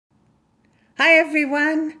Hi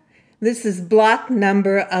everyone, this is block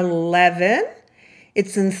number 11.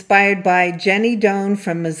 It's inspired by Jenny Doan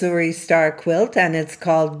from Missouri Star Quilt and it's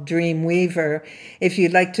called Dream Weaver. If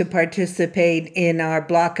you'd like to participate in our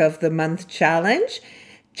Block of the Month challenge,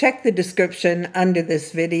 check the description under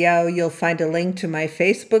this video. You'll find a link to my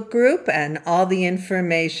Facebook group and all the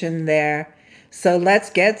information there. So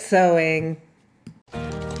let's get sewing.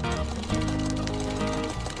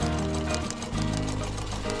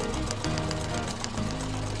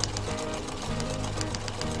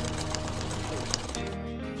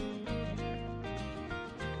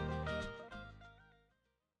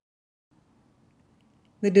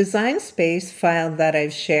 The Design Space file that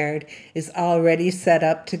I've shared is already set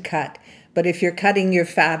up to cut, but if you're cutting your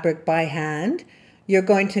fabric by hand, you're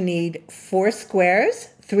going to need 4 squares,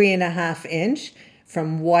 3.5 inch,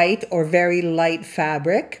 from white or very light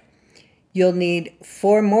fabric. You'll need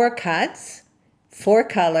 4 more cuts, 4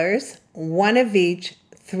 colors, 1 of each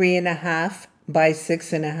 3.5 by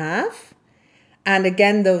 6.5, and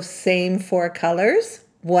again those same 4 colors,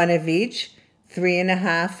 1 of each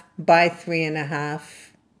 3.5 by 3.5.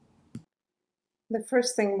 The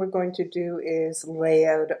first thing we're going to do is lay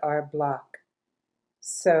out our block.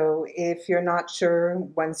 So if you're not sure,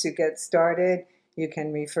 once you get started, you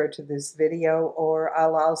can refer to this video, or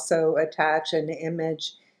I'll also attach an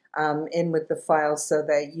image in with the file so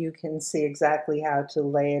that you can see exactly how to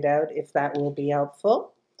lay it out, if that will be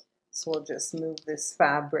helpful. So we'll just move this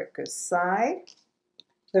fabric aside.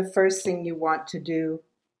 The first thing you want to do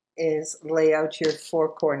is lay out your 4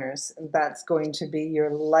 corners. That's going to be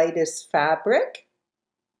your lightest fabric.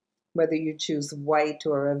 Whether you choose white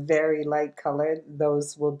or a very light color,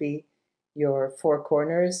 those will be your 4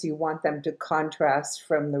 corners. You want them to contrast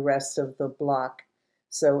from the rest of the block.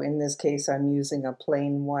 So in this case, I'm using a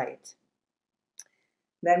plain white.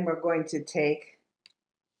 Then we're going to take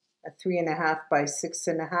a 3.5 by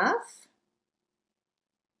 6.5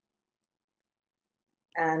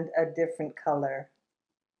 and a different color,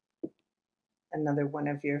 another one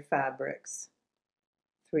of your fabrics,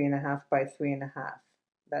 3.5 by 3.5.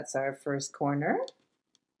 That's our first corner.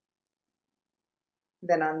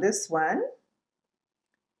 Then on this one,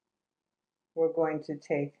 we're going to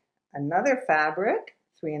take another fabric,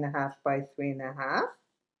 3.5 by 3.5.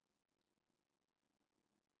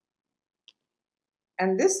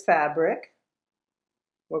 And this fabric,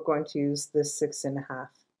 we're going to use this 6.5,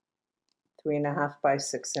 3.5 by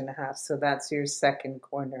 6.5. So that's your second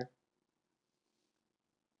corner.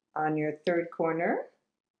 On your third corner,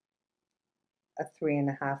 a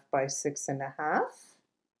 3.5 by 6.5.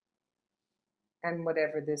 And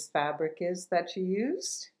whatever this fabric is that you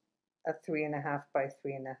used, a 3.5 by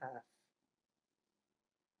 3.5.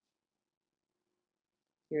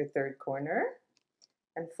 Your third corner.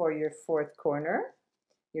 And for your fourth corner,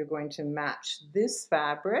 you're going to match this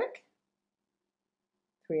fabric,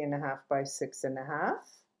 3.5 by 6.5.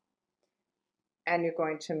 And you're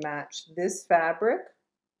going to match this fabric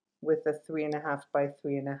with a 3.5 by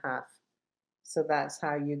 3.5. So that's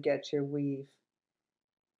how you get your weave.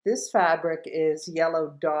 This fabric is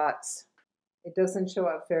yellow dots. It doesn't show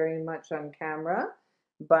up very much on camera,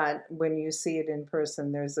 but when you see it in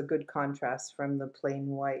person, there's a good contrast from the plain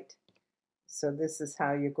white. So this is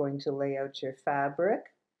how you're going to lay out your fabric.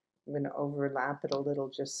 I'm going to overlap it a little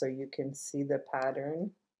just so you can see the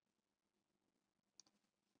pattern.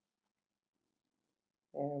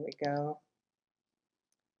 There we go.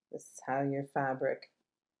 This is how your fabric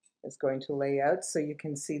is going to lay out, so you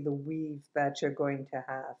can see the weave that you're going to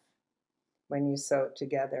have when you sew it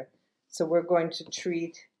together. So we're going to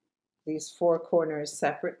treat these 4 corners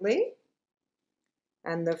separately.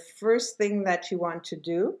 And the first thing that you want to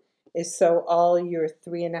do is sew all your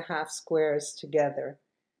 3.5 squares together.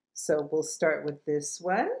 So we'll start with this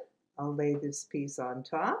one. I'll lay this piece on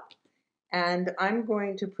top. And I'm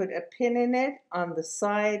going to put a pin in it on the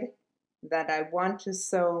side that I want to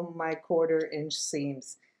sew my 1/4 inch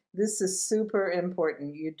seams. This is super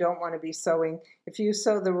important. You don't want to be sewing, if you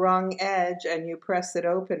sew the wrong edge and you press it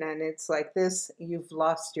open and it's like this, you've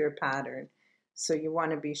lost your pattern. So you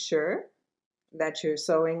want to be sure that you're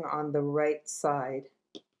sewing on the right side,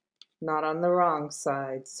 not on the wrong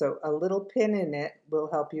side. So a little pin in it will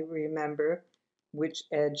help you remember which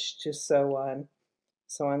edge to sew on.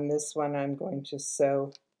 So on this one, I'm going to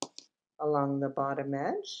sew along the bottom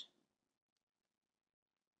edge.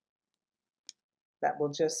 That will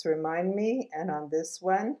just remind me, and on this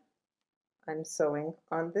one, I'm sewing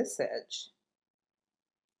on this edge.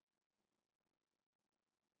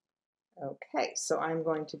 Okay, so I'm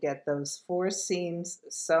going to get those 4 seams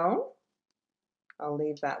sewn. I'll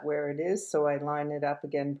leave that where it is so I line it up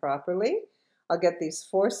again properly. I'll get these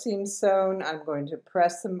 4 seams sewn. I'm going to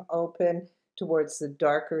press them open towards the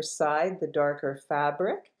darker side, the darker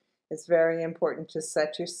fabric. It's very important to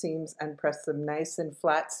set your seams and press them nice and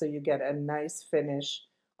flat so you get a nice finish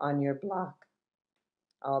on your block.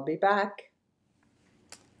 I'll be back.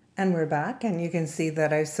 And we're back, and you can see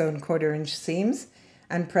that I've sewn 1/4 inch seams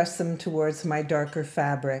and press them towards my darker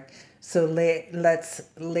fabric. So let's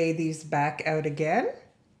lay these back out again.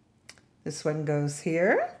 This one goes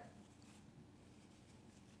here.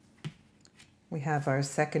 We have our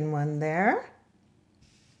second one there.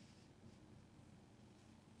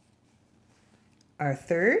 Our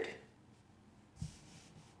third.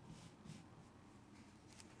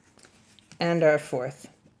 And our fourth.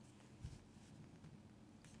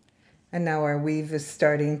 And now our weave is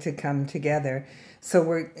starting to come together.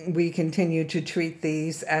 So we continue to treat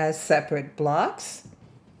these as separate blocks.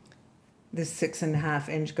 This 6.5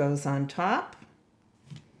 inch goes on top.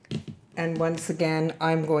 And once again,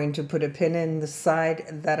 I'm going to put a pin in the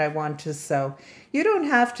side that I want to sew. You don't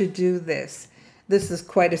have to do this. This is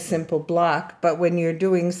quite a simple block, but when you're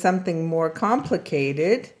doing something more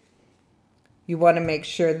complicated, you want to make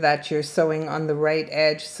sure that you're sewing on the right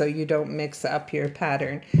edge so you don't mix up your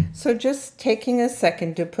pattern. So just taking a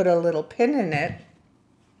second to put a little pin in it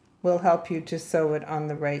will help you to sew it on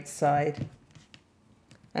the right side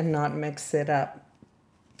and not mix it up.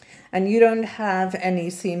 And you don't have any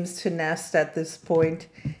seams to nest at this point.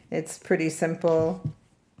 It's pretty simple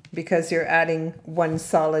because you're adding one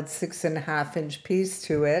solid 6.5 inch piece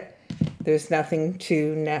to it. There's nothing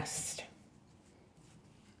to nest.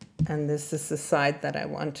 And this is the side that I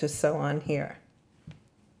want to sew on here.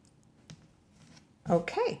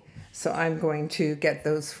 Okay, so I'm going to get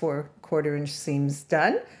those 4 1/4 inch seams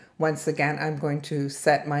done. Once again, I'm going to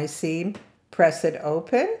set my seam, press it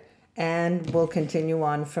open, and we'll continue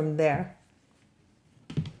on from there.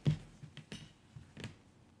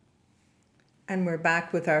 And we're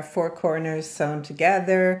back with our 4 corners sewn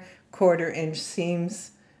together, 1/4 inch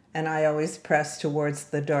seams, and I always press towards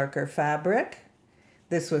the darker fabric.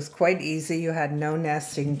 This was quite easy, you had no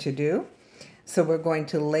nesting to do. So we're going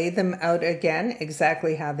to lay them out again,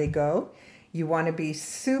 exactly how they go. You want to be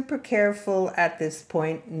super careful at this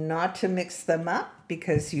point not to mix them up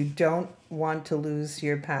because you don't want to lose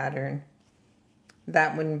your pattern.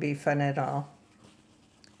 That wouldn't be fun at all.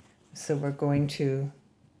 So we're going to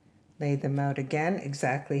lay them out again,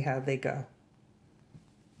 exactly how they go.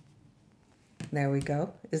 There we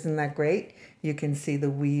go. Isn't that great? You can see the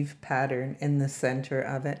weave pattern in the center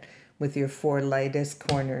of it with your 4 lightest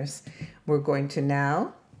corners. We're going to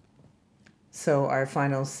now sew our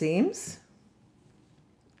final seams.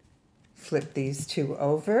 Flip these 2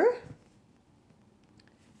 over.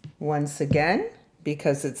 Once again,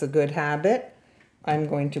 because it's a good habit, I'm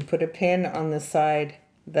going to put a pin on the side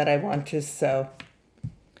that I want to sew.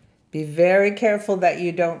 Be very careful that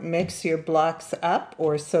you don't mix your blocks up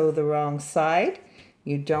or sew the wrong side.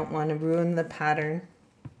 You don't want to ruin the pattern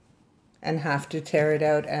and have to tear it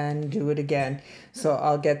out and do it again. So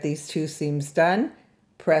I'll get these 2 seams done,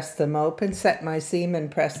 press them open, set my seam and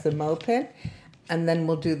press them open, and then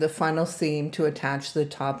we'll do the final seam to attach the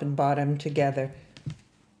top and bottom together.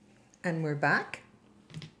 And we're back.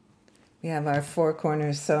 We have our 4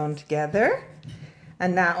 corners sewn together.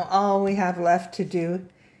 And now all we have left to do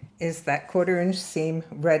is that 1/4 inch seam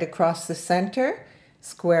right across the center.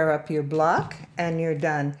 Square up your block and you're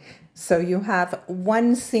done. So you have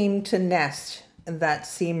 1 seam to nest, that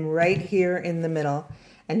seam right here in the middle.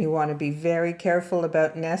 And you want to be very careful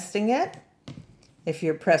about nesting it. If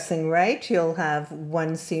you're pressing right, you'll have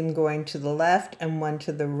 1 seam going to the left and 1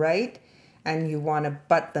 to the right. And you want to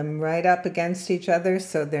butt them right up against each other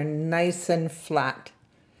so they're nice and flat.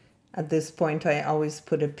 At this point, I always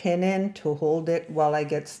put a pin in to hold it while I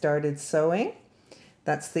get started sewing.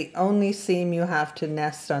 That's the only seam you have to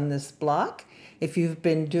nest on this block. If you've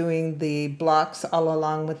been doing the blocks all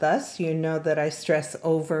along with us, you know that I stress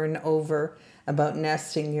over and over about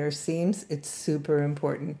nesting your seams. It's super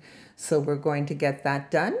important. So we're going to get that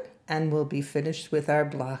done and we'll be finished with our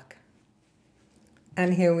block.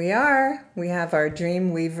 And here we are. We have our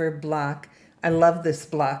Dream Weaver block. I love this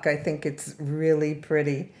block. I think it's really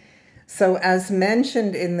pretty. So as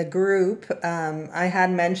mentioned in the group, I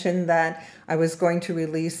had mentioned that I was going to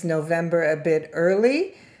release November a bit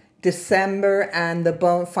early. December and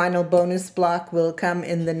the final bonus block will come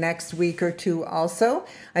in the next week or 2 also.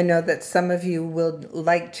 I know that some of you will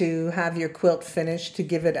like to have your quilt finished to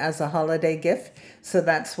give it as a holiday gift. So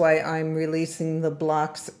that's why I'm releasing the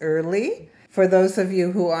blocks early. For those of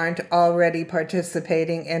you who aren't already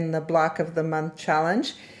participating in the Block of the Month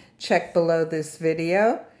challenge, check below this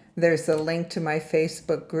video. There's a link to my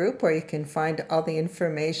Facebook group where you can find all the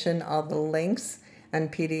information, all the links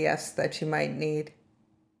and PDFs that you might need.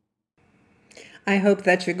 I hope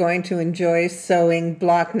that you're going to enjoy sewing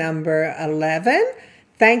block number 11.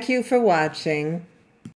 Thank you for watching.